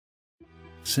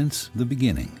Since the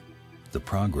beginning, the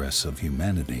progress of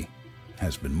humanity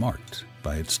has been marked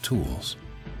by its tools,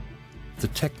 the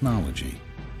technology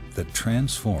that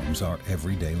transforms our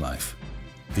everyday life,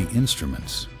 the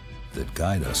instruments that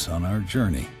guide us on our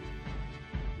journey.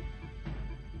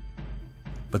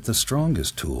 But the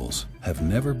strongest tools have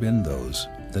never been those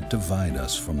that divide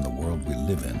us from the world we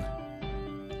live in,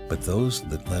 but those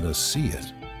that let us see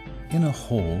it in a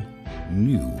whole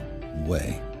new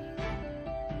way.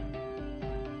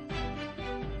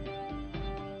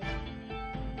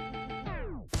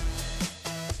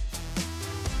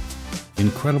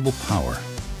 Incredible power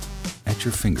at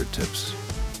your fingertips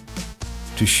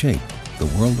to shape the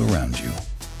world around you.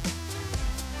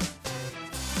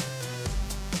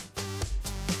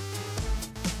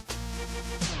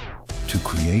 To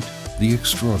create the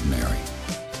extraordinary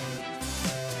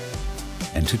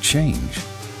and to change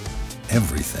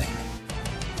everything.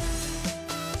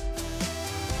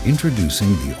 Introducing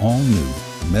the all-new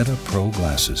MetaPro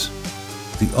glasses,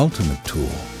 the ultimate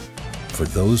tool for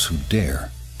those who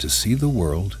dare to see the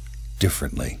world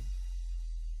differently.